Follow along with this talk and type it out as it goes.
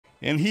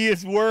and he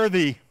is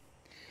worthy.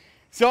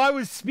 So I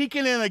was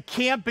speaking in a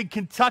camp in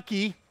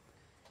Kentucky,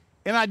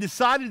 and I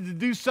decided to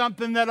do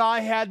something that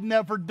I had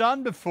never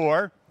done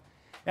before,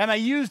 and I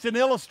used an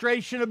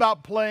illustration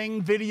about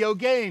playing video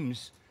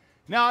games.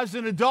 Now, as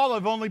an adult,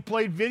 I've only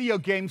played video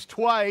games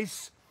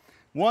twice,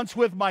 once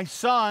with my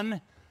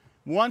son,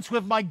 once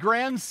with my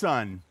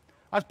grandson.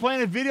 I was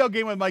playing a video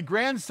game with my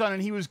grandson,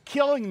 and he was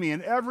killing me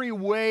in every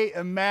way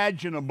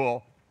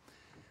imaginable.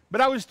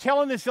 But I was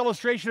telling this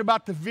illustration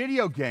about the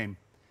video game.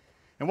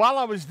 And while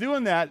I was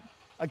doing that,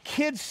 a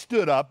kid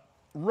stood up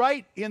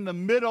right in the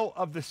middle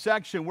of the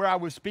section where I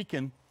was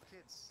speaking.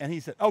 Kids. And he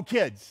said, oh,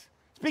 kids.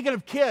 Speaking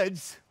of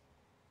kids,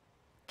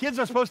 kids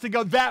are supposed to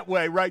go that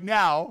way right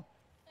now.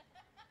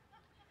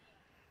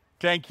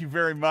 Thank you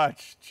very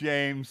much,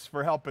 James,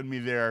 for helping me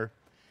there.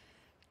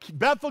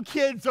 Bethel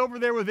kids over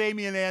there with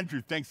Amy and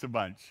Andrew, thanks a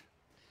bunch.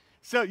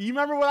 So you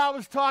remember what I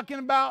was talking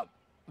about?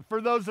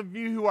 For those of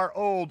you who are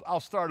old, I'll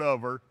start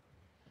over.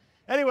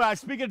 Anyway, I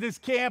speak at this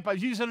camp. I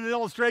was using an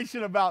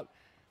illustration about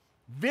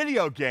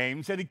video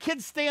games, and a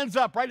kid stands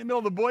up right in the middle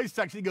of the boys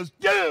section. He goes,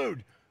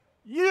 dude,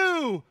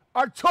 you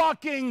are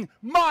talking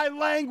my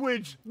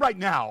language right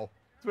now.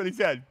 That's what he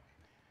said.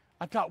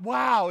 I thought,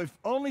 wow, if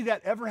only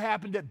that ever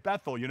happened at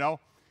Bethel, you know.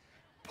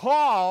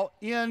 Paul,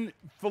 in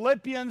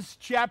Philippians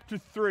chapter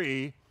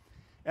 3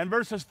 and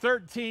verses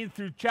 13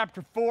 through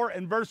chapter 4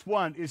 and verse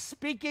 1, is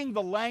speaking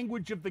the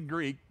language of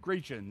the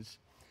Grecians,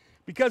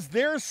 because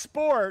their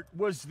sport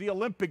was the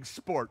Olympic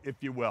sport, if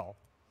you will.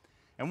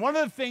 And one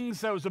of the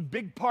things that was a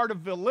big part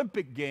of the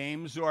Olympic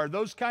Games, or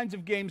those kinds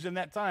of games in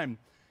that time,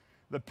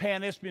 the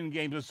Pan-Isthmian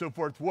Games and so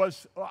forth,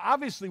 was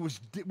obviously was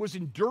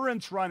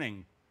endurance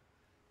running.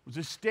 It was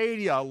a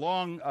stadia, a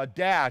long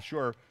dash,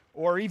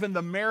 or even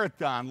the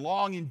marathon,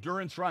 long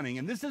endurance running.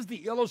 And this is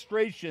the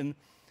illustration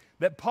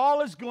that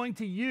Paul is going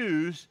to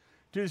use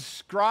to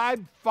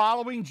describe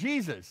following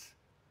Jesus.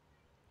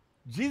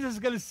 Jesus is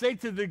going to say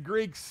to the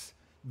Greeks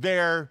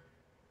there,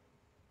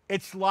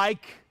 it's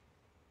like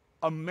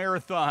a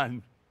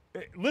marathon.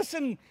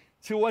 Listen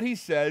to what he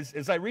says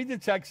as I read the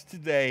text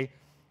today,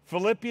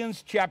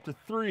 Philippians chapter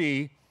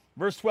 3,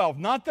 verse 12.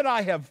 Not that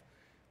I have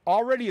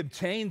already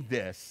obtained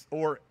this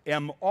or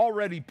am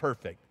already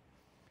perfect,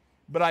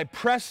 but I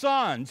press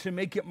on to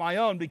make it my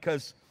own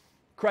because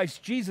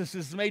Christ Jesus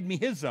has made me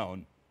his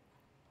own.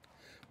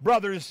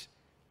 Brothers,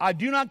 I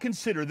do not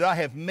consider that I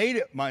have made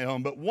it my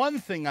own, but one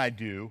thing I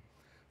do,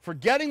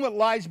 forgetting what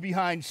lies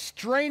behind,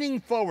 straining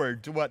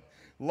forward to what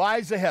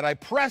lies ahead, I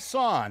press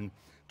on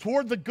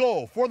toward the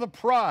goal for the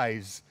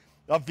prize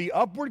of the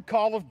upward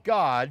call of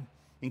God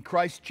in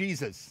Christ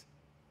Jesus.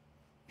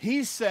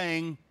 He's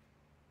saying,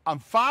 I'm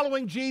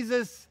following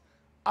Jesus,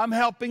 I'm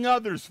helping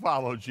others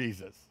follow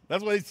Jesus.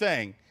 That's what he's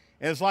saying.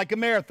 And it's like a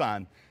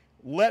marathon.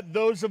 Let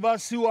those of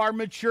us who are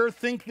mature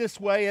think this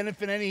way, and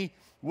if in any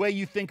way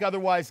you think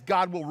otherwise,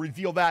 God will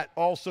reveal that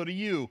also to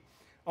you.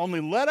 Only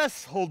let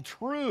us hold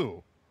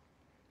true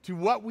to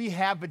what we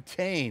have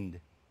attained.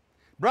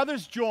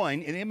 Brothers,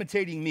 join in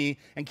imitating me,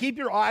 and keep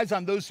your eyes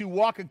on those who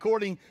walk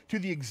according to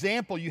the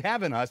example you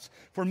have in us,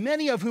 for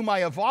many of whom I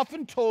have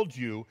often told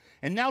you,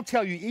 and now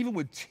tell you even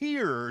with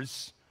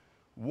tears,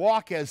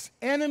 walk as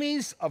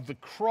enemies of the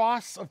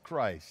cross of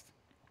Christ.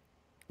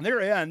 Their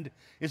end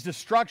is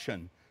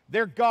destruction.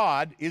 Their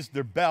God is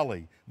their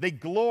belly. They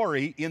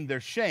glory in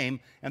their shame,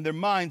 and their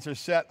minds are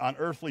set on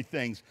earthly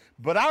things.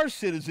 But our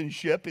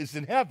citizenship is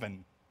in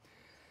heaven.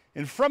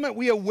 And from it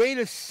we await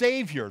a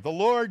Savior, the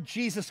Lord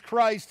Jesus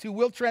Christ, who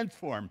will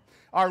transform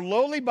our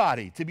lowly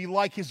body to be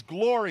like his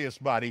glorious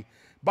body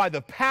by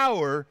the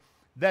power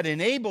that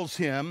enables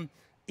him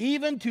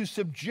even to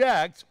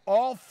subject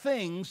all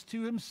things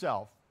to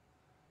himself.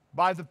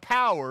 By the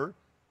power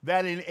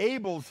that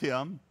enables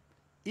him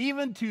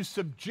even to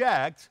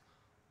subject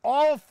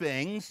all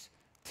things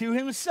to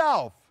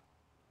himself.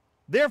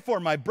 Therefore,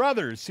 my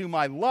brothers, whom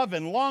I love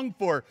and long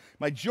for,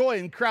 my joy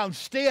and crown,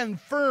 stand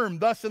firm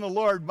thus in the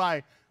Lord,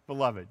 my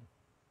beloved.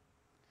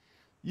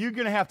 You're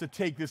going to have to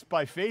take this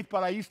by faith,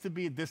 but I used to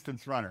be a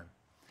distance runner.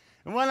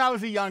 And when I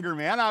was a younger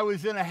man, I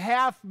was in a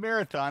half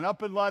marathon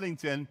up in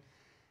Ludington,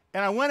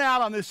 and I went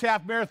out on this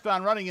half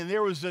marathon running, and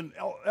there was an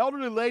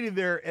elderly lady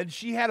there, and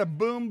she had a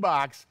boom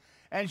box,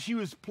 and she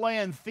was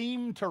playing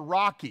Theme to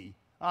Rocky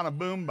on a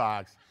boom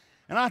box.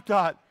 And I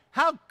thought,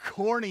 how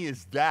corny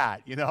is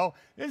that, you know?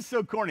 It's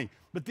so corny.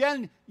 But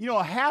then, you know,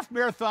 a half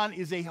marathon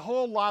is a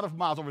whole lot of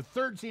miles, over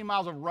 13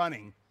 miles of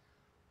running.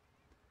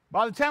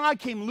 By the time I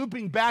came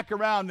looping back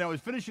around and I was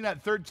finishing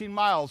that 13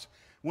 miles,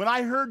 when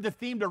I heard the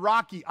theme to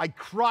Rocky, I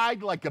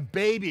cried like a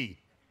baby.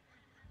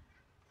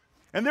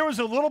 And there was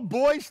a little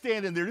boy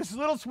standing there, this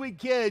little sweet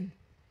kid,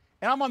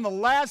 and I'm on the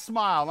last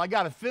mile, and I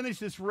got to finish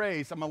this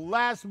race. I'm on the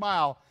last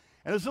mile,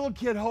 and this little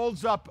kid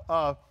holds up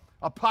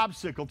a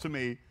popsicle to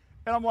me,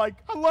 and I'm like,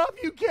 I love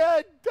you,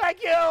 kid.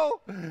 Thank you.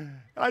 And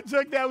I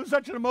took that. It was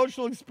such an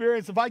emotional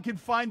experience. If I could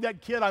find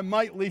that kid, I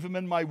might leave him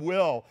in my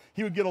will.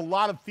 He would get a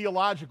lot of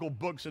theological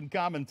books and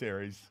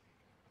commentaries.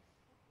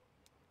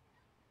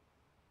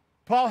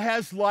 Paul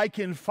has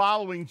likened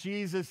following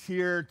Jesus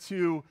here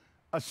to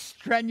a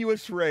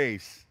strenuous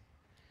race.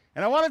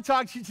 And I want to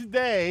talk to you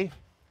today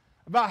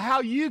about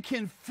how you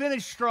can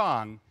finish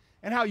strong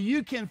and how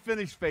you can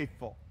finish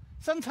faithful.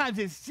 Sometimes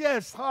it's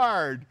just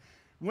hard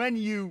when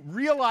you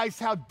realize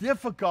how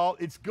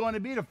difficult it's going to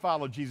be to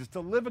follow Jesus,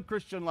 to live a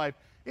Christian life.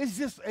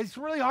 It's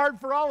really hard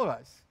for all of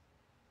us.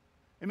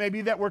 It may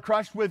be that we're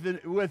crushed with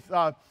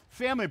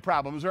family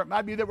problems, or it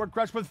might be that we're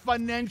crushed with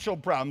financial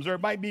problems, or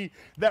it might be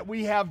that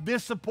we have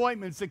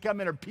disappointments that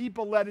come in, or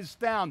people let us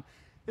down.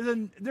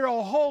 There are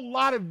a whole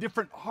lot of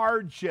different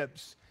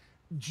hardships.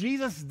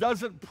 Jesus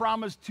doesn't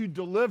promise to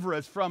deliver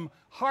us from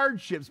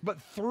hardships,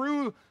 but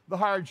through the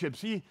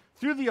hardships.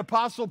 Through the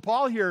Apostle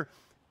Paul here,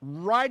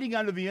 writing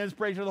under the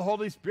inspiration of the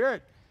Holy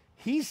Spirit,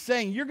 he's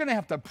saying you're going to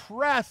have to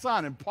press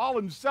on. And Paul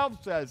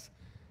himself says,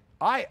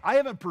 I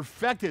haven't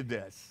perfected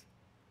this,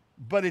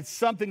 but it's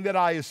something that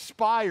I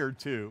aspire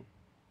to.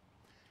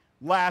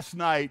 Last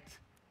night,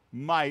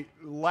 my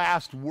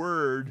last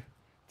word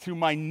to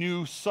my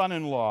new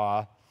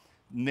son-in-law,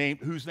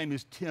 whose name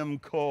is Tim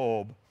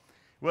Kolb,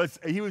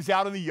 he was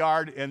out in the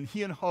yard, and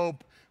he and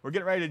Hope were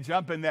getting ready to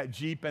jump in that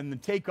Jeep and then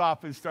take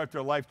off and start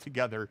their life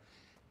together.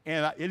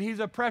 And he's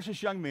a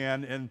precious young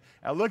man, and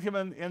I looked him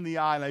in the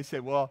eye, and I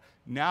said, well,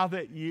 now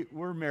that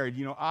we're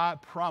married, I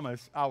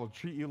promise I will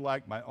treat you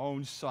like my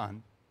own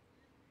son.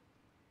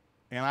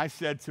 And I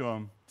said to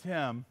him,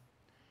 Tim,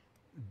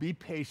 be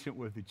patient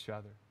with each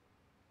other.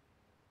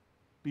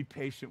 Be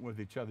patient with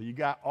each other. You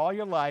got all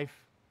your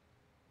life.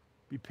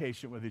 Be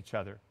patient with each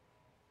other.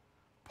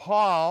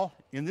 Paul,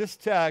 in this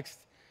text,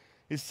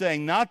 is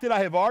saying, not that I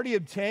have already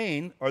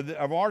obtained or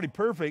that I'm already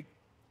perfect.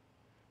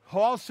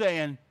 Paul's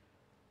saying,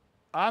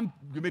 I'm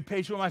going to be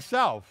patient with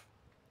myself.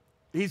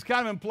 He's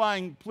kind of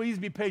implying, please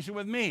be patient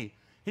with me.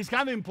 He's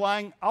kind of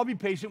implying, I'll be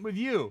patient with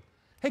you.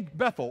 Hey,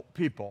 Bethel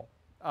people,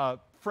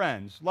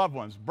 friends, loved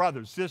ones,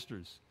 brothers,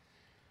 sisters.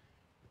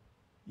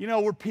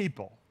 We're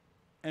people,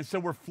 and so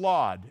we're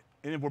flawed.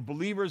 And if we're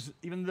believers,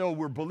 even though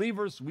we're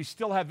believers, we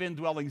still have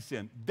indwelling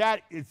sin.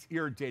 That is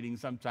irritating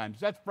sometimes.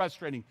 That's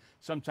frustrating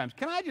sometimes.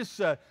 Can I just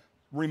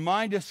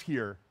remind us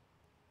here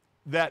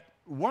that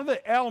one of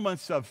the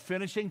elements of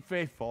finishing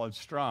faithful and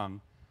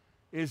strong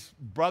is,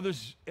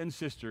 brothers and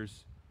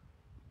sisters,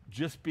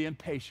 just being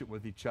patient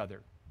with each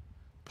other.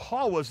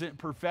 Paul wasn't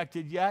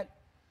perfected yet.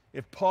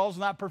 If Paul's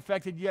not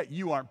perfected yet,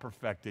 you aren't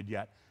perfected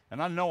yet.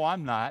 And I know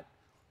I'm not.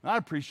 And I'd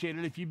appreciate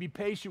it if you'd be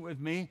patient with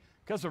me,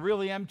 because I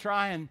really am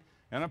trying.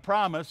 And I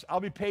promise I'll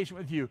be patient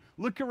with you.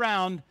 Look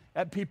around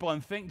at people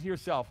and think to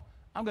yourself,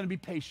 I'm going to be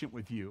patient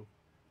with you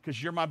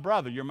because you're my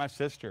brother, you're my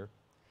sister.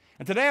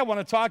 And today I want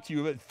to talk to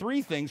you about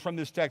 3 things from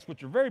this text,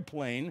 which are very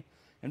plain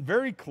and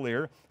very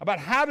clear, about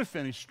how to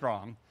finish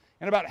strong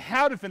and about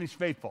how to finish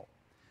faithful.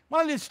 I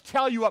want to just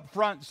tell you up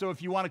front, so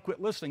if you want to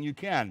quit listening, you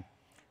can.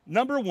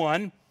 Number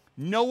 1,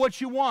 know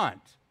what you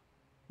want.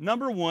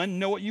 Number 1,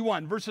 know what you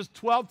want. Verses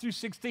 12 through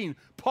 16,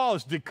 Paul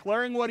is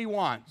declaring what he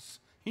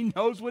wants. He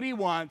knows what he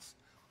wants.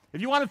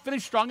 If you want to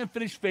finish strong and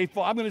finish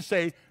faithful, I'm going to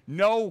say,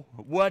 know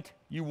what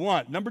you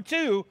want. Number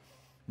 2,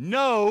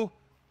 know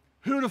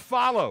who to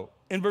follow.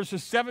 In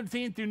verses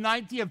 17 through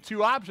 19, you have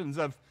 2 options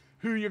of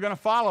who you're going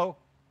to follow.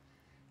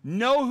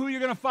 Know who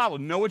you're going to follow.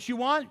 Know what you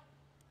want.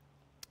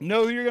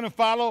 Know who you're going to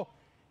follow.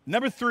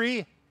 Number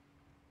 3,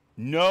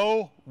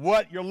 know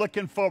what you're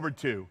looking forward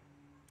to.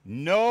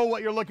 Know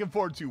what you're looking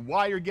forward to,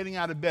 why you're getting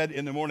out of bed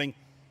in the morning.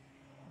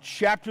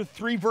 Chapter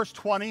 3, verse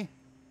 20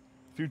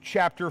 through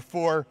chapter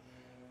 4,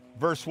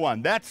 verse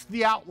 1. That's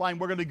the outline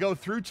we're going to go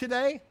through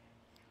today.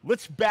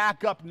 Let's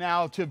back up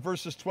now to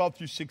verses 12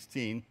 through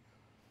 16.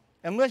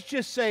 And let's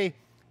just say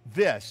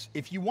this.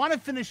 If you want to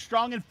finish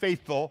strong and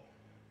faithful,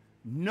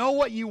 know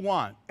what you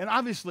want. And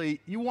obviously,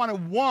 you want to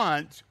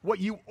want what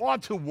you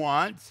ought to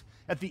want.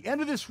 At the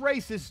end of this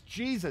race is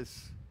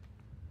Jesus.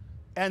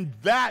 And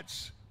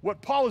that's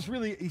what Paul is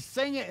really, he's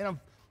saying it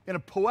in a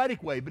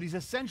poetic way, but he's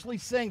essentially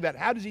saying that.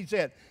 How does he say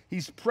it?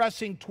 He's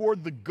pressing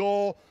toward the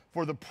goal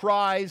for the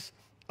prize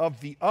of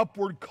the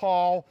upward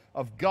call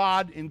of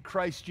God in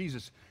Christ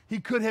Jesus. He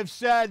could have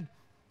said,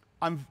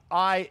 I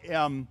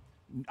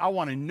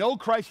want to know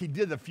Christ. He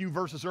did a few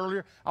verses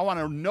earlier. I want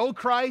to know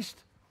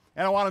Christ,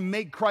 and I want to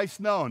make Christ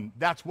known.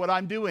 That's what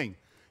I'm doing.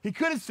 He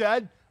could have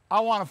said, I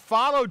want to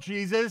follow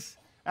Jesus,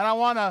 and I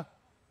want to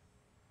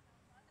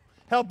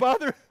help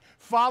others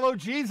follow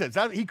Jesus.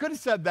 He could have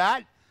said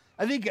that.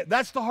 I think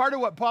that's the heart of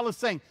what Paul is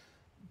saying.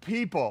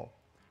 People,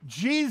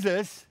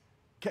 Jesus,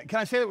 can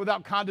I say that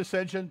without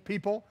condescension,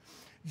 people?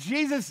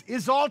 Jesus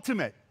is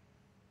ultimate.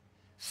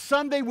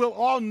 Someday we'll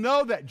all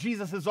know that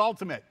Jesus is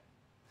ultimate.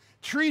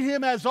 Treat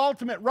him as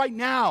ultimate right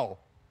now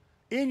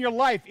in your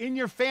life, in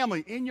your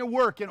family, in your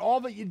work, in all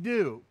that you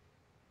do.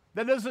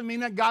 That doesn't mean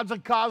that God's a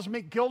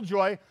cosmic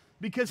killjoy,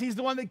 because he's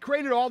the one that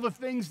created all the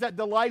things that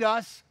delight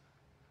us.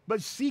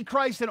 But see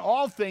Christ in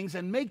all things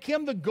and make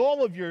him the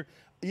goal of the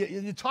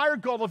entire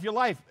goal of your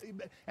life.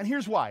 And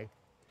here's why.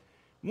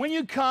 When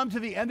you come to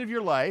the end of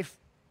your life,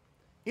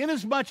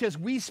 inasmuch as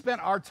we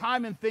spent our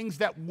time in things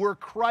that were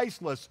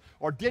Christless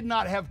or did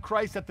not have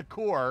Christ at the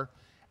core,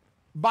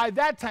 by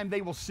that time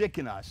they will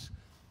sicken us.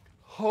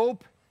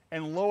 Hope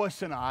and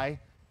Lois and I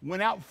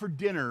went out for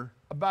dinner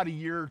about a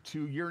year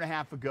to year and a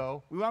half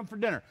ago. We went out for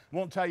dinner.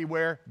 Won't tell you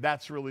where.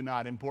 That's really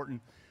not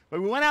important.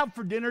 But we went out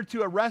for dinner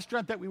to a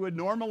restaurant that we would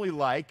normally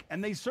like,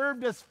 and they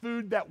served us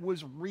food that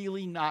was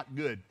really not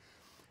good.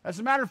 As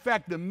a matter of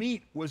fact, the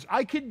meat was,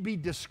 I could be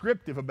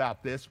descriptive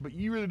about this, but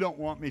you really don't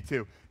want me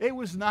to. It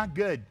was not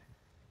good.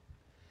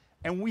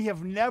 And we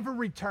have never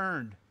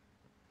returned.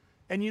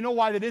 And you know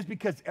why that is?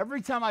 Because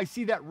every time I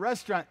see that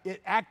restaurant,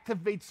 it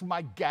activates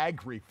my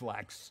gag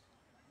reflex.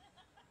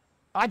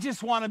 I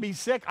just want to be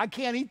sick. I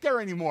can't eat there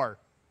anymore.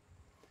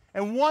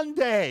 And one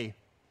day,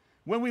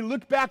 when we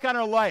look back on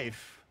our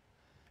life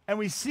and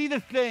we see the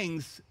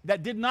things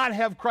that did not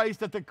have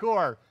Christ at the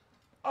core,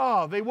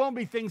 oh, they won't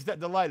be things that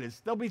delight us.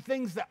 They'll be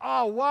things that,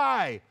 oh,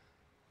 why?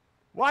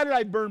 Why did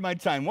I burn my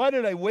time? Why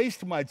did I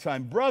waste my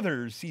time?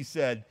 Brothers, he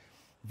said,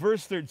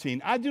 verse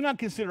 13, I do not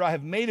consider I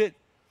have made it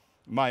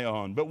my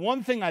own, but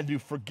one thing I do,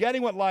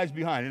 forgetting what lies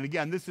behind. And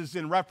again, this is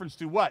in reference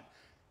to what?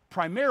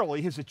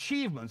 Primarily his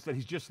achievements that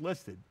he's just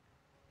listed.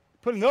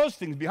 Putting those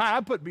things behind,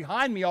 I put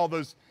behind me all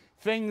those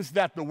things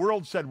that the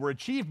world said were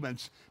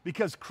achievements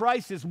because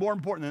Christ is more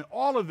important than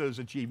all of those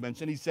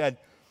achievements. And he said,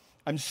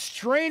 I'm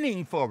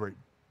straining forward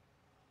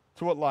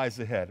to what lies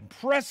ahead. I'm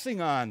pressing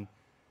on.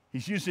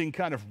 He's using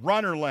kind of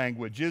runner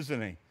language,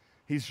 isn't he?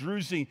 He's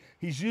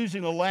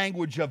using the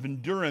language of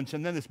endurance.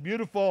 And then this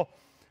beautiful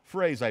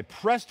phrase, I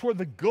press toward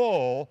the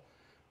goal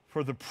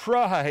for the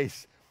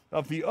prize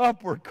of the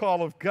upward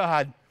call of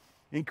God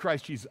in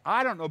Christ Jesus.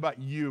 I don't know about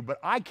you, but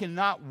I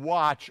cannot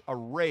watch a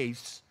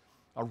race,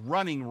 a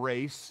running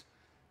race,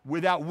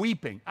 without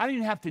weeping. I don't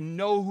even have to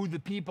know who the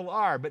people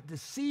are, but to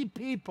see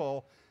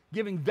people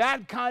giving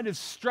that kind of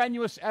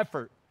strenuous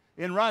effort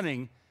in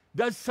running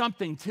does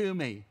something to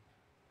me.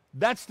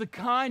 That's the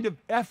kind of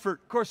effort.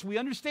 Of course, we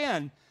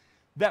understand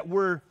that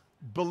we're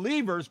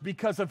believers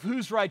because of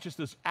whose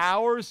righteousness?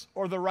 Ours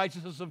or the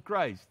righteousness of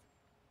Christ?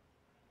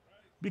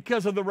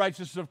 Because of the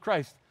righteousness of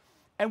Christ.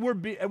 And we're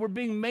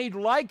being made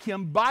like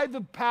him by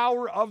the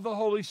power of the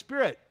Holy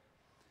Spirit.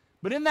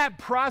 But in that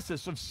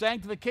process of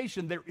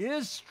sanctification, there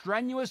is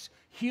strenuous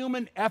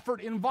human effort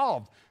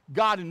involved.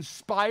 God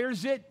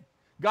inspires it.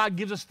 God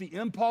gives us the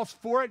impulse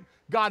for it.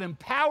 God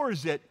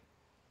empowers it.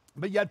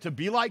 But yet to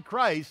be like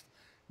Christ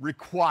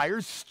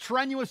requires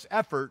strenuous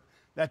effort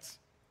that's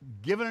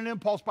given an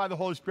impulse by the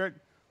Holy Spirit,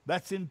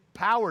 that's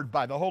empowered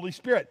by the Holy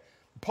Spirit.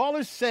 Paul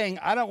is saying,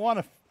 I don't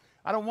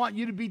want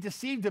you to be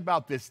deceived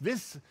about this.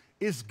 This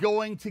is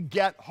going to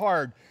get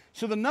hard.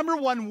 So the number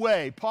one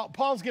way,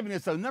 Paul's giving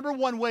us the number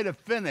one way to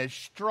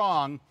finish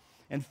strong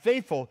and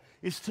faithful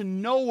is to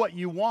know what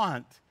you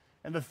want.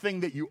 And the thing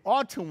that you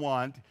ought to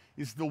want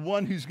is the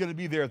one who's going to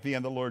be there at the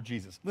end, the Lord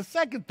Jesus. The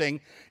second thing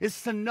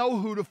is to know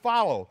who to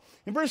follow.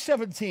 In verse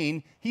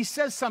 17, he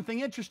says something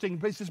interesting.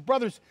 He says,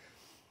 brothers,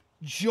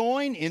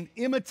 join in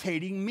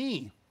imitating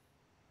me.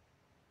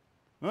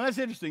 Well, that's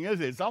interesting,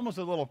 isn't it? It's almost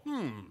a little,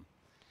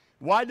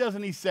 Why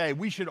doesn't he say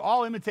we should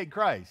all imitate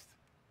Christ?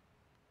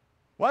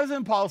 Why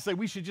doesn't Paul say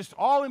we should just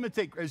all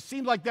imitate Christ? It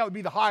seems like that would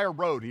be the higher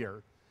road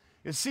here.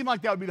 It seemed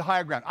like that would be the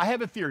higher ground. I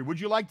have a theory. Would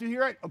you like to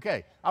hear it?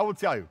 Okay, I will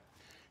tell you.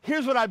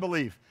 Here's what I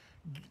believe.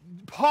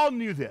 Paul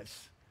knew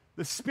this.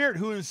 The Spirit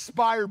who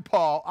inspired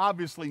Paul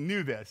obviously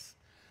knew this,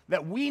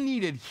 that we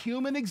needed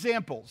human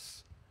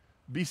examples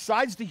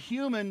besides the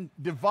human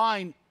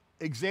divine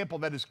example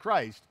that is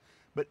Christ,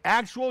 but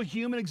actual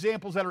human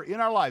examples that are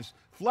in our lives,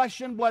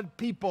 flesh and blood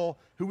people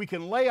who we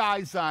can lay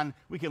eyes on,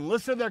 we can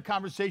listen to their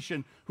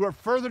conversation, who are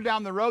further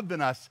down the road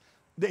than us,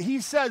 that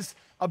he says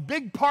a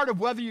big part of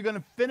whether you're going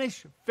to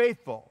finish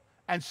faithful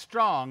and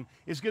strong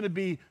is going to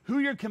be who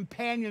your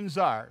companions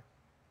are.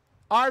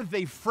 Are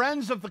they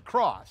friends of the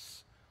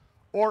cross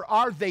or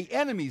are they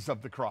enemies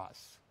of the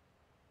cross?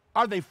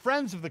 Are they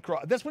friends of the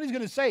cross? That's what he's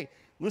going to say.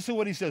 Listen to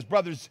what he says.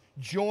 Brothers,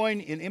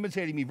 join in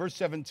imitating me. Verse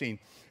 17.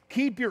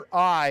 Keep your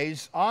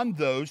eyes on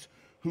those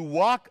who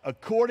walk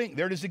according,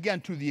 there it is again,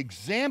 to the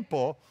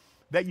example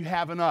that you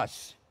have in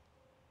us.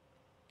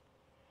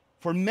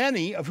 For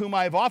many of whom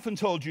I have often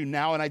told you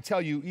now, and I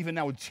tell you even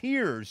now with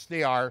tears,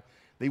 they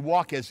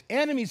walk as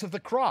enemies of the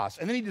cross.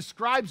 And then he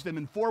describes them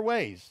in 4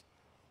 ways.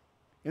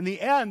 In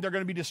the end, they're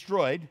going to be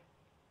destroyed.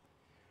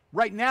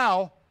 Right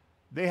now,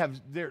 they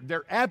have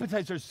their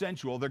appetites are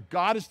sensual. Their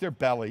God is their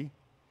belly.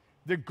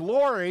 Their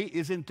glory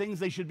is in things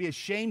they should be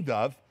ashamed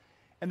of.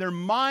 And their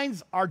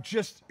minds are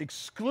just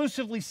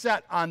exclusively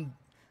set on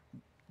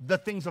the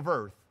things of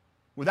earth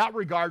without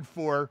regard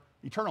for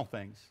eternal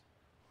things.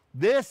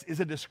 This is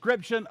a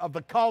description of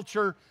the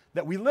culture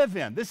that we live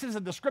in. This is a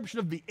description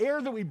of the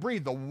air that we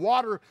breathe, the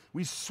water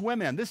we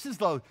swim in. This is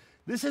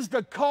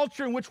the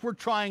culture in which we're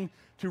trying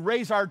to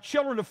raise our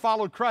children to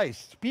follow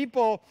Christ.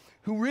 People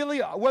who really,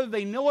 whether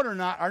they know it or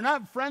not, are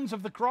not friends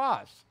of the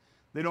cross.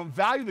 They don't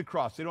value the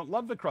cross. They don't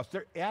love the cross.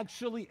 They're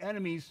actually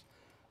enemies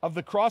of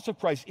the cross of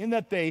Christ in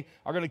that they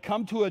are going to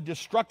come to a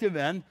destructive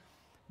end.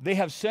 They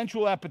have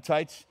sensual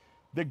appetites.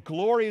 Their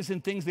glory is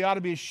in things they ought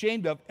to be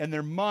ashamed of, and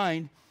their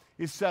mind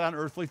is set on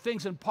earthly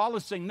things. And Paul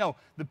is saying, no,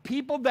 the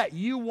people that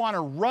you want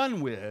to run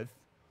with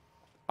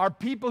are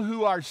people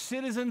who are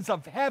citizens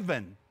of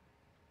heaven.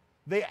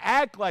 They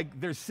act like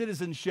their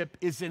citizenship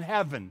is in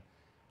heaven.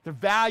 Their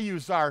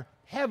values are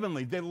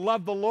heavenly. They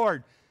love the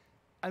Lord.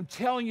 I'm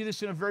telling you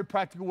this in a very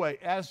practical way.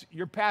 As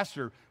your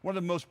pastor, one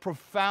of the most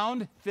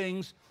profound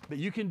things that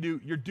you can do,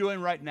 you're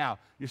doing right now.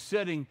 You're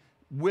sitting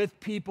with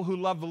people who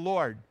love the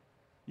Lord.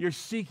 You're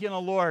seeking the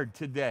Lord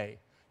today.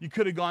 You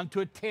could have gone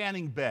to a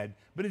tanning bed,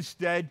 but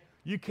instead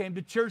you came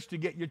to church to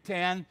get your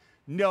tan,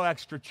 no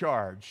extra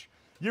charge.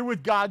 You're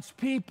with God's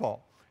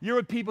people. You're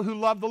with people who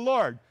love the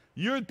Lord.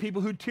 You're with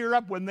people who tear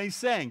up when they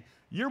sing.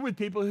 You're with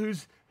people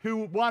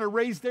who want to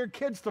raise their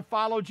kids to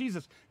follow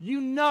Jesus. You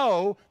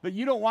know that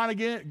you don't want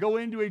to go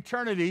into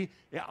eternity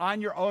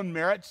on your own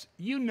merits.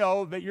 You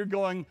know that you're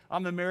going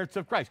on the merits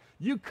of Christ.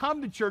 You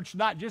come to church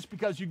not just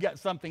because you get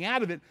something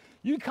out of it.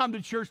 You come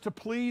to church to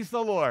please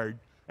the Lord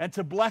and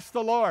to bless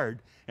the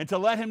Lord and to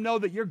let him know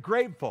that you're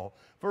grateful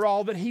for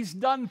all that he's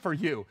done for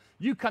you.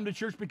 You come to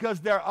church because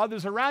there are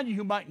others around you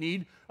who might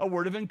need a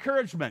word of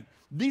encouragement.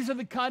 These are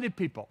the kind of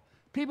people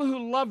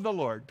who love the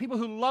Lord, people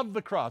who love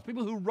the cross,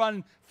 people who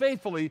run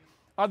faithfully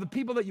are the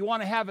people that you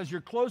want to have as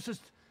your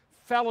closest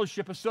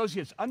fellowship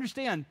associates.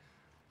 Understand,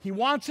 he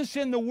wants us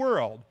in the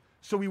world,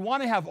 so we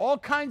want to have all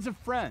kinds of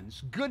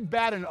friends, good,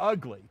 bad, and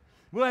ugly.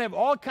 We want to have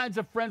all kinds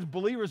of friends,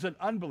 believers and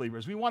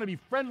unbelievers. We want to be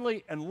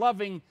friendly and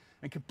loving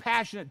and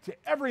compassionate to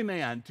every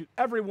man, to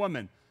every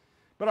woman.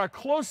 But our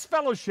close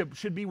fellowship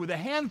should be with a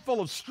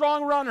handful of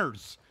strong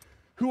runners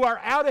who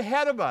are out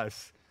ahead of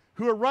us,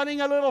 who are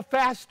running a little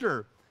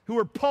faster, who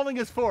are pulling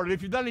us forward. And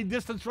if you've done any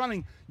distance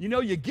running, you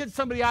know you get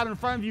somebody out in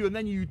front of you and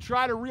then you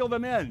try to reel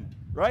them in,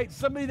 right?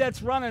 Somebody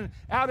that's running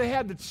out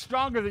ahead that's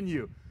stronger than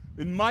you.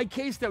 In my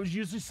case, that was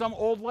usually some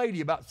old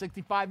lady about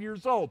 65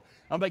 years old.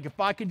 I'm like, if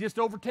I can just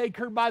overtake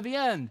her by the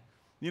end,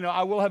 you know,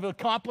 I will have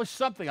accomplished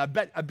something. I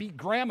bet I beat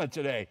Grandma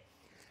today.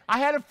 I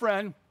had a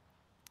friend,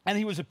 and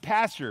he was a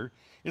pastor.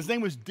 His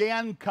name was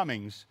Dan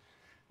Cummings.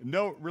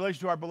 No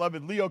relation to our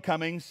beloved Leo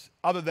Cummings,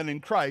 other than in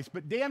Christ.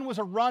 But Dan was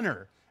a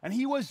runner, and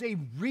he was a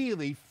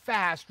really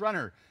fast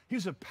runner. He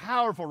was a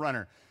powerful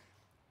runner.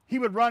 He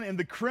would run in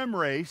the Crim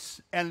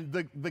race, and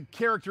the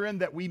character in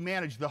that we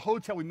managed, the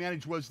hotel we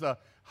managed, was the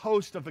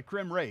host of the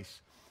Crim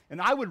race.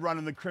 And I would run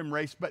in the Crim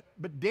race, but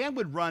Dan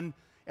would run,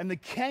 and the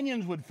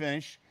Kenyans would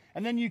finish,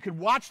 and then you could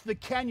watch the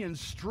Kenyans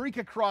streak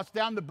across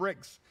down the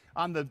bricks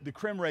on the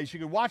Crim race. You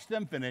could watch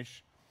them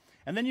finish,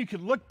 and then you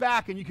could look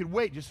back and you could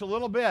wait just a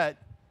little bit,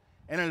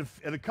 and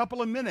in a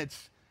couple of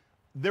minutes,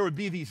 there would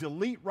be these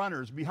elite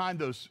runners behind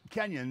those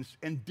Kenyans,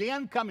 and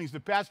Dan Cummings, the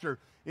pastor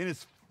in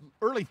his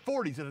early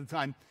 40s at the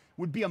time,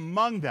 would be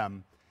among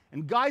them.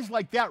 And guys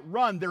like that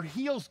run, their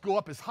heels go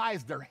up as high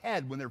as their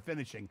head when they're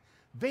finishing.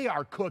 They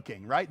are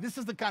cooking, right? This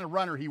is the kind of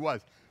runner he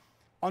was.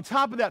 On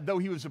top of that, though,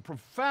 he was a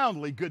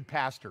profoundly good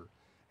pastor,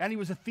 and he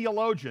was a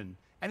theologian,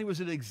 and he was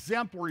an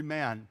exemplary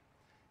man.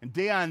 And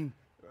Dan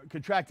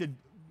contracted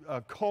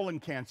colon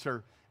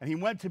cancer, and he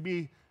went to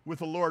be with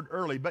the Lord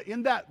early. But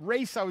in that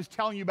race I was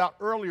telling you about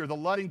earlier, the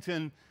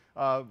Ludington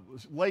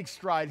Lake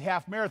Stride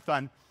Half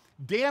Marathon,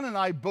 Dan and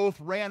I both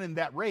ran in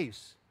that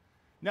race.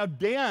 Now,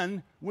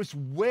 Dan was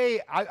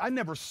I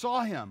never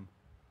saw him.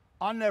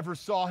 I never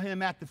saw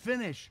him at the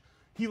finish.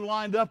 He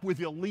lined up with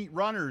elite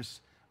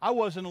runners. I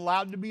wasn't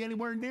allowed to be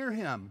anywhere near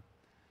him.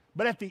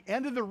 But at the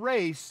end of the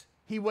race,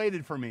 he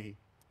waited for me.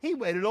 He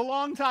waited a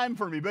long time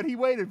for me, but he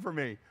waited for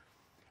me.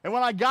 And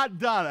when I got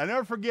done, I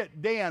never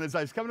forget Dan, as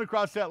I was coming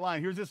across that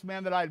line, here's this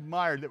man that I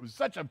admired that was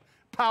such a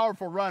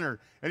powerful runner.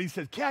 And he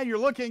said, Ken, you're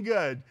looking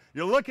good.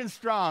 You're looking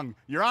strong.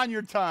 You're on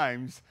your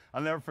times.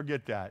 I'll never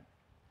forget that.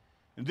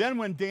 And then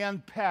when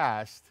Dan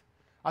passed,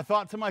 I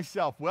thought to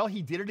myself, well,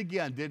 he did it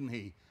again, didn't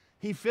he?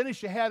 He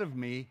finished ahead of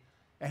me,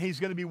 and he's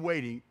going to be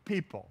waiting.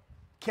 People,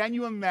 can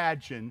you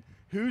imagine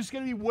who's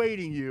going to be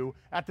waiting you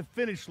at the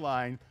finish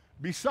line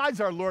besides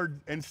our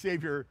Lord and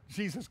Savior,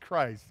 Jesus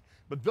Christ?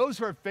 But those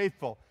who are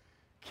faithful,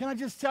 can I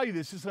just tell you,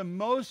 this is the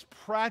most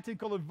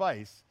practical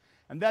advice,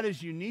 and that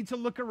is you need to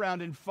look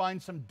around and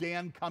find some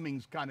Dan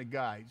Cummings kind of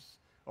guys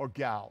or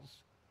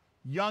gals.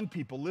 Young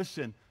people,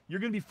 listen, you're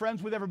going to be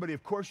friends with everybody.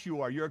 Of course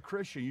you are. You're a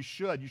Christian. You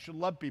should. You should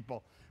love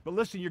people. But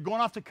listen, you're going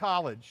off to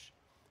college.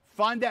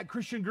 Find that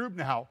Christian group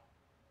now.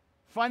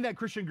 Find that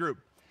Christian group.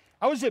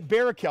 I was at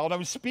Barrakel, and I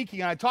was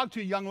speaking, and I talked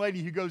to a young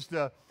lady who goes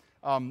to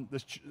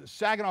the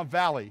Saginaw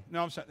Valley.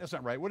 No, that's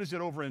not right. What is it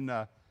over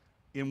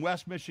in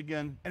West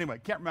Michigan? Anyway,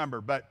 can't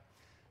remember, but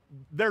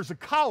there's a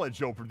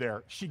college over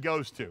there she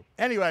goes to.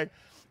 Anyway,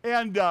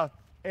 and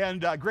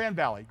Grand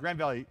Valley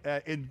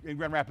in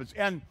Grand Rapids.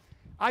 And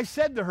I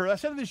said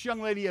to this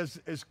young lady as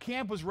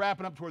camp was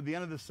wrapping up toward the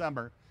end of the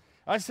summer,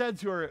 I said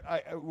to her,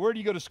 where do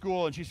you go to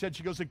school? And she said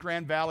she goes to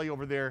Grand Valley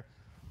over there.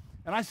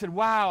 And I said,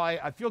 wow,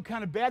 I feel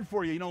kind of bad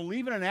for you. You know,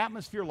 leaving an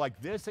atmosphere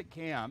like this at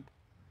camp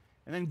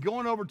and then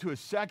going over to a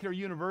secular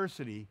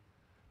university,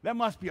 that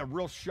must be a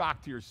real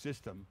shock to your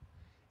system.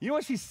 You know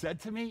what she said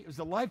to me? It was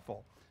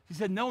delightful. She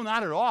said, no,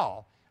 not at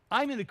all.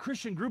 I'm in a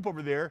Christian group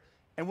over there,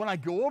 and when I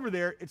go over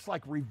there, it's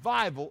like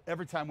revival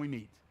every time we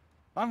meet.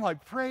 I'm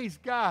like, praise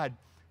God.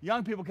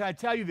 Young people, can I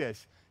tell you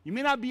this? You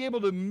may not be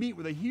able to meet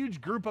with a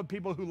huge group of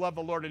people who love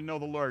the Lord and know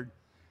the Lord,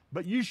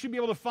 but you should be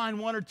able to find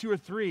one or two or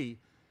three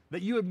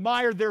that you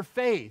admire their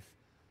faith.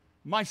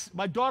 My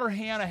daughter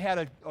Hannah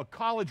had a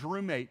college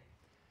roommate,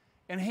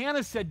 and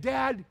Hannah said,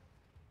 Dad,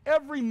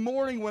 every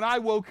morning when I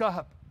woke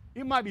up,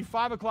 it might be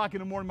 5 o'clock in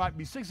the morning, it might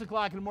be 6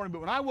 o'clock in the morning, but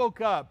when I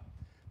woke up,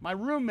 my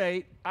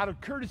roommate, out of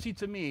courtesy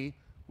to me,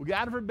 would get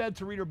out of her bed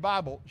to read her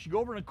Bible. She'd go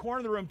over in the corner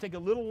of the room, take a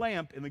little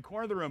lamp in the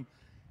corner of the room.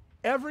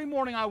 Every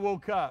morning I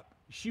woke up,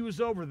 she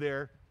was over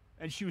there,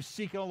 and she was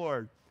seeking the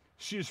Lord.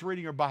 She was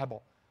reading her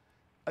Bible.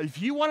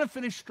 If you want to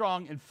finish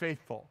strong and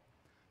faithful,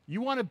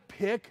 you want to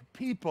pick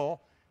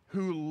people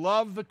who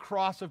love the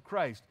cross of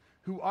Christ,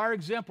 who are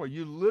exemplary.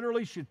 You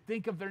literally should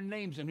think of their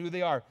names and who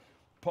they are.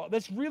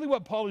 That's really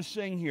what Paul is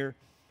saying here.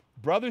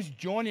 Brothers,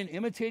 join in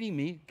imitating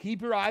me.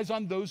 Keep your eyes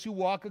on those who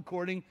walk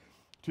according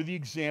to the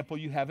example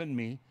you have in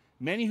me.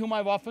 Many whom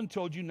I've often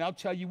told you, now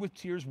tell you with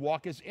tears,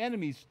 walk as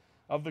enemies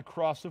of the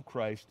cross of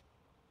Christ.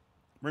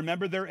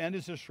 Remember, their end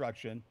is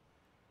destruction.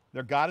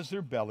 Their God is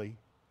their belly.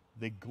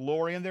 They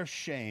glory in their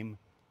shame.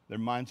 Their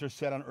minds are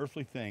set on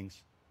earthly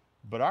things.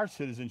 But our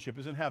citizenship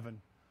is in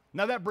heaven.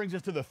 Now that brings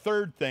us to the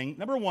third thing.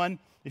 Number one,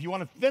 if you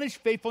want to finish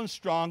faithful and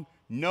strong,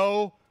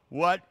 know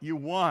what you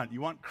want.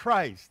 You want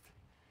Christ.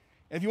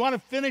 If you want to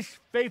finish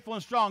faithful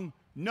and strong,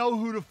 know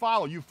who to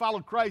follow. You follow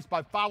Christ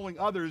by following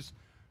others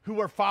who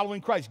are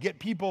following Christ. Get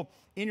people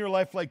in your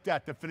life like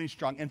that to finish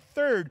strong. And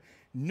third,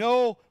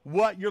 know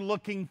what you're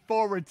looking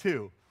forward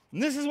to.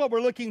 And this is what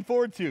we're looking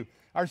forward to.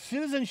 Our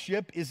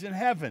citizenship is in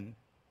heaven.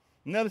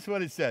 Notice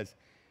what it says.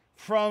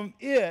 From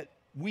it,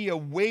 we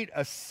await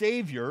a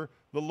Savior,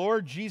 the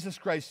Lord Jesus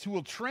Christ, who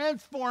will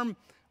transform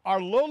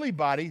our lowly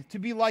body to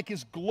be like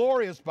his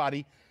glorious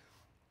body.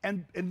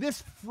 And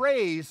this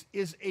phrase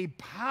is a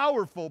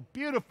powerful,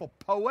 beautiful,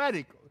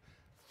 poetic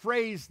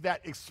phrase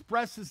that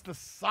expresses the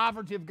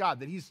sovereignty of God,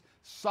 that he's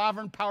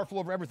sovereign, powerful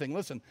over everything.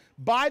 Listen,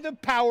 by the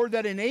power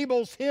that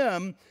enables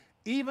him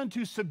even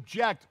to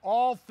subject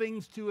all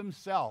things to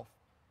himself.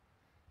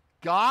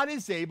 God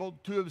is able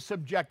to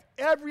subject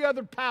every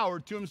other power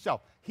to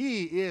himself.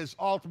 He is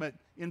ultimate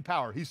in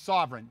power. He's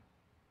sovereign.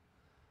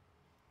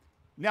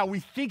 Now we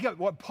think of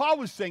what Paul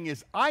was saying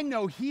is, I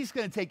know he's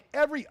going to take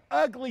every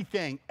ugly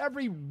thing,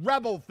 every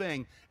rebel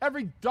thing,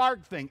 every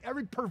dark thing,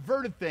 every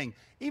perverted thing,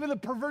 even the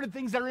perverted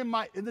things that are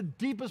in the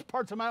deepest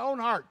parts of my own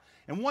heart.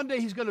 And one day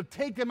he's going to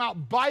take them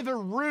out by the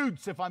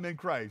roots if I'm in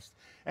Christ.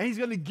 And he's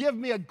going to give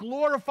me a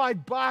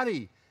glorified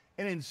body.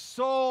 And in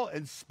soul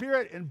and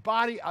spirit and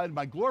body, in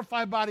my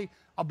glorified body,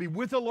 I'll be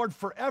with the Lord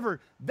forever.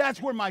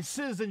 That's where my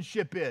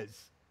citizenship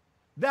is.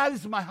 That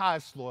is my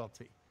highest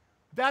loyalty.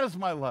 That is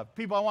my love.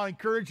 People, I want to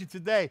encourage you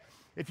today.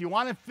 If you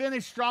want to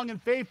finish strong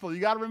and faithful, you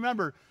got to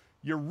remember,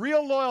 your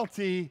real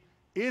loyalty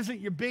isn't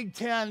your Big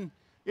Ten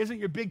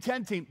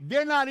team.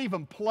 They're not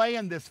even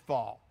playing this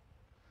fall.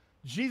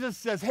 Jesus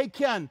says, hey,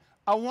 Ken,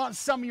 I want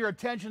some of your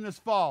attention this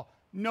fall.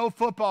 No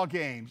football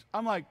games.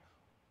 I'm like,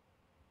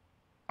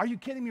 are you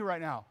kidding me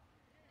right now?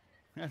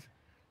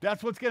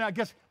 That's what's going to, I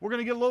guess we're going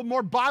to get a little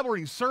more Bible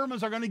reading.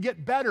 Sermons are going to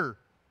get better.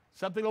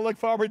 Something to look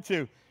forward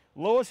to.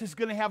 Lois is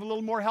going to have a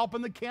little more help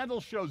in the candle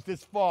shows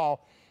this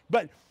fall.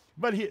 But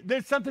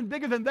there's something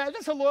bigger than that.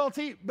 That's a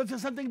loyalty, but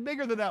there's something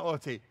bigger than that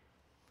loyalty.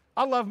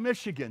 I love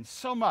Michigan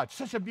so much.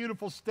 Such a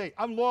beautiful state.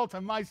 I'm loyal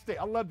to my state.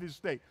 I love this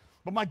state.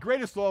 But my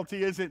greatest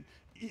loyalty isn't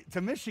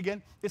to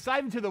Michigan. It's not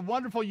even to the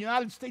wonderful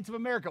United States of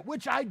America,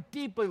 which I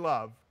deeply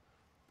love.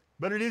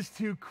 But it is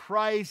to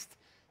Christ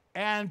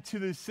and to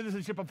the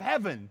citizenship of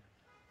heaven.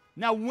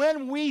 Now,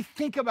 when we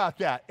think about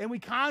that, and we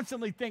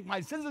constantly think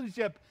my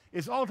citizenship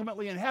is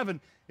ultimately in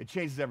heaven, it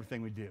changes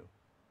everything we do.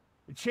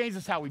 It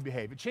changes how we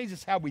behave. It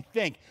changes how we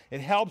think. It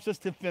helps us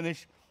to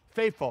finish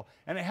faithful.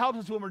 And it helps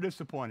us when we're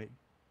disappointed.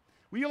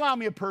 Will you allow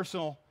me a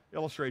personal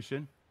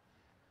illustration?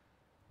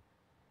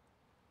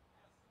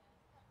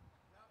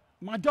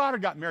 My daughter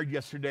got married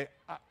yesterday.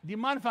 Do you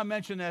mind if I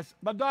mention this?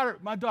 My daughter,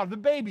 the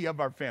baby of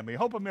our family,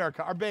 Hope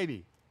America, our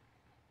baby.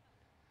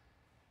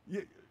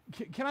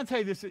 Can I tell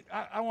you this?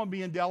 I don't want to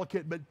be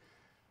indelicate, but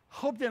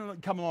Hope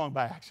didn't come along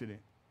by accident.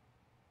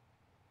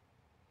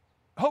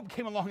 Hope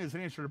came along as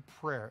an answer to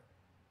prayer.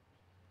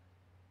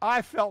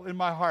 I felt in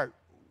my heart,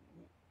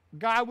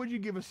 God, would you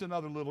give us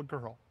another little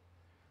girl?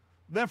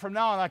 Then from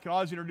now on, I can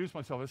always introduce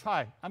myself as,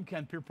 hi, I'm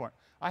Ken Pierpoint.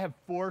 I have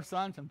 4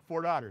 sons and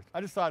 4 daughters. I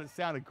just thought it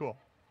sounded cool.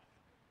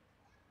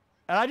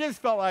 And I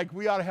just felt like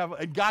we ought to have,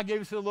 and God gave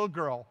us a little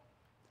girl.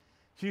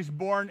 She's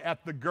born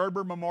at the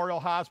Gerber Memorial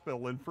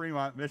Hospital in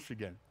Fremont,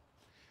 Michigan.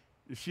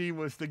 She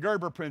was the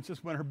Gerber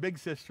princess when her big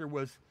sister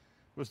was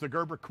the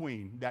Gerber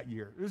queen that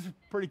year. It was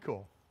pretty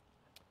cool.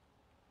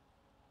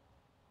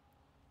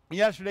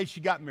 Yesterday,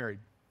 she got married.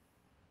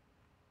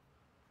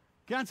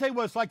 Can I tell you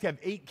what it's like to have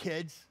 8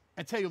 kids?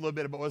 I'll tell you a little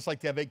bit about what it's like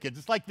to have 8 kids.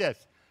 It's like this.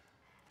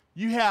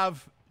 You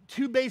have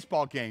 2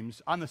 baseball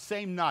games on the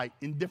same night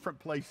in different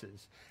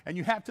places, and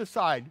you have to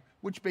decide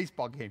which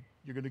baseball game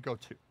you're going to go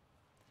to.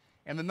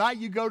 And the night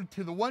you go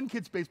to the one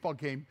kid's baseball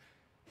game,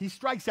 he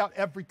strikes out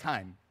every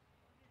time.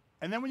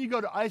 And then when you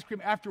go to ice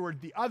cream afterward,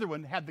 the other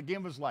one had the game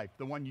of his life,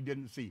 the one you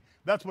didn't see.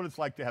 That's what it's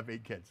like to have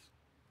 8 kids.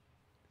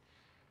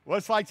 What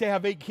it's like to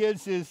have 8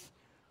 kids is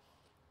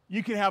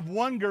You can have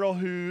one girl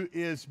who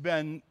has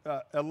been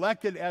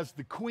elected as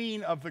the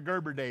queen of the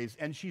Gerber days,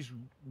 and she's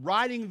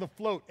riding the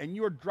float, and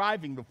you're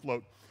driving the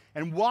float.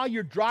 And while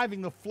you're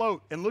driving the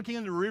float and looking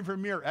in the rearview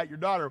mirror at your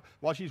daughter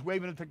while she's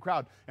waving at the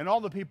crowd, and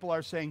all the people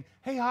are saying,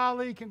 "Hey,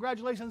 Holly,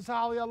 congratulations,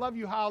 Holly, I love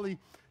you, Holly."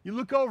 You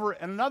look over,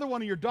 and another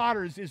one of your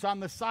daughters is on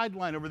the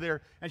sideline over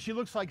there, and she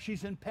looks like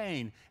she's in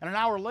pain. And an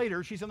hour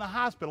later, she's in the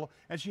hospital,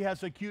 and she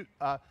has acute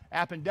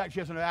appendectomy. She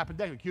has an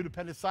appendectomy, acute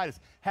appendicitis,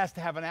 has to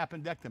have an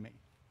appendectomy.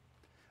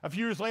 A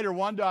few years later,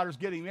 one daughter's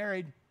getting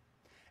married,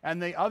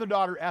 and the other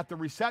daughter at the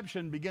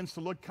reception begins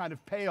to look kind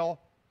of pale.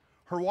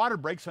 Her water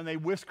breaks, and they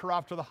whisk her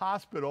off to the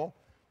hospital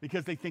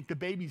because they think the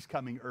baby's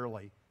coming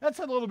early. That's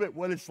a little bit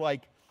what it's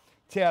like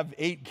to have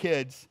 8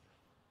 kids.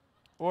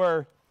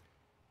 Or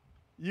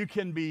you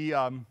can be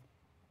at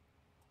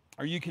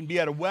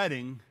a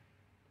wedding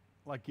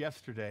like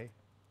yesterday,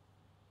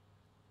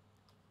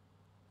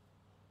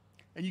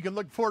 and you can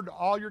look forward to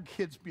all your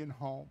kids being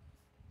home.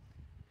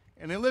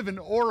 And they live in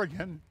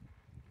Oregon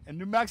and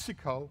New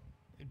Mexico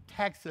and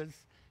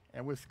Texas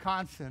and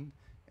Wisconsin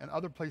and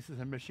other places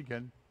in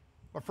Michigan.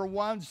 But for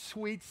one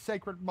sweet,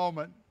 sacred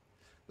moment,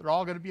 they're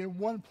all going to be in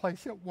one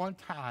place at one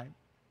time.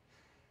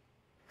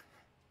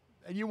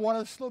 And you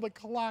want to slow the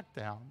clock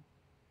down.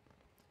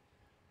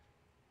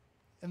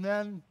 And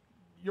then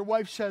your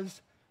wife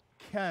says,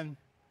 "Ken,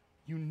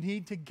 you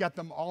need to get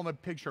them all in a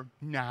picture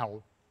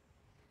now."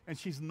 And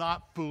she's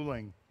not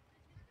fooling.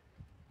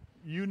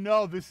 You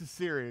know this is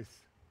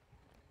serious.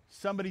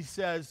 Somebody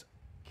says,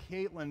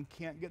 "Caitlin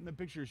can't get in the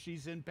picture.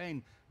 She's in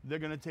pain. They're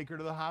going to take her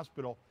to the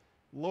hospital."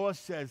 Lois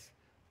says,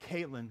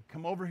 "Caitlin,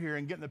 come over here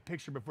and get in the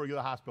picture before you go to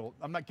the hospital."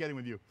 I'm not kidding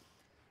with you.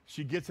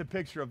 She gets a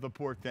picture of the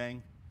poor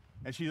thing,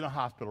 and she's in a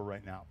hospital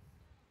right now.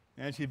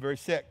 And she's very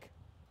sick.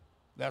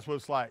 That's what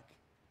it's like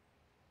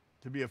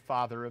to be a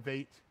father of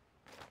 8.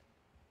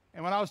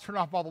 And when I was turning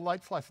off all the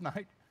lights last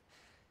night,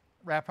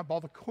 wrapping up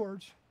all the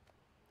cords,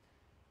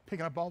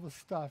 picking up all the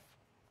stuff,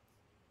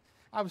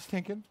 I was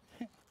thinking,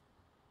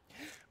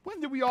 when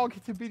do we all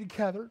get to be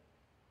together?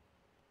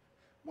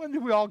 When do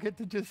we all get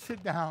to just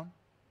sit down?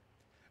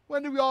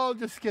 When do we all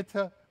just get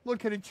to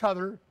look at each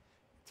other,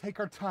 take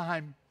our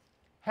time,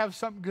 have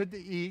something good to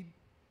eat,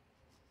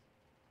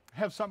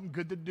 have something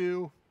good to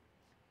do,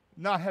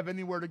 not have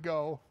anywhere to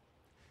go?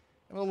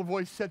 And a little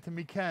voice said to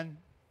me, "Ken,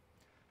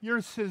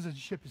 your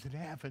citizenship is in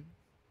heaven.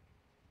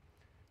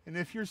 And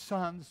if your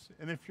sons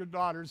and if your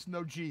daughters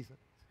know Jesus,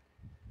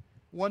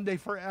 one day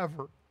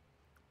forever,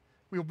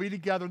 we will be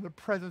together in the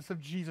presence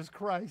of Jesus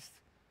Christ,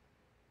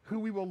 who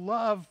we will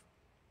love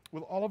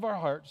with all of our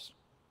hearts,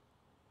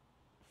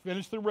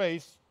 finish the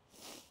race.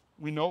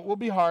 We know it will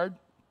be hard.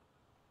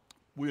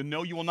 We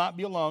know you will not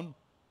be alone.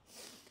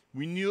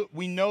 We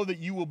know that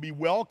you will be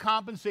well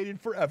compensated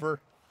forever.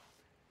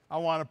 I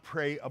want to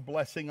pray a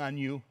blessing on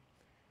you.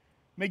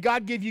 May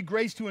God give you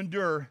grace to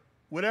endure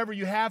whatever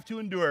you have to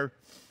endure,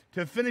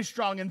 to finish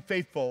strong and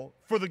faithful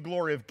for the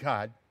glory of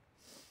God."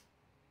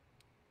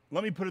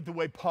 Let me put it the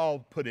way Paul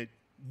put it.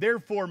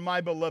 "Therefore,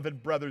 my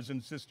beloved brothers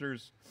and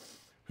sisters,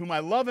 whom I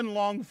love and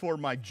long for,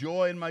 my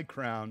joy and my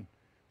crown,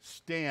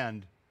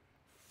 stand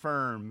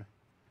firm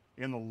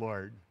in the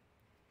Lord."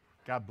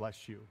 God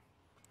bless you.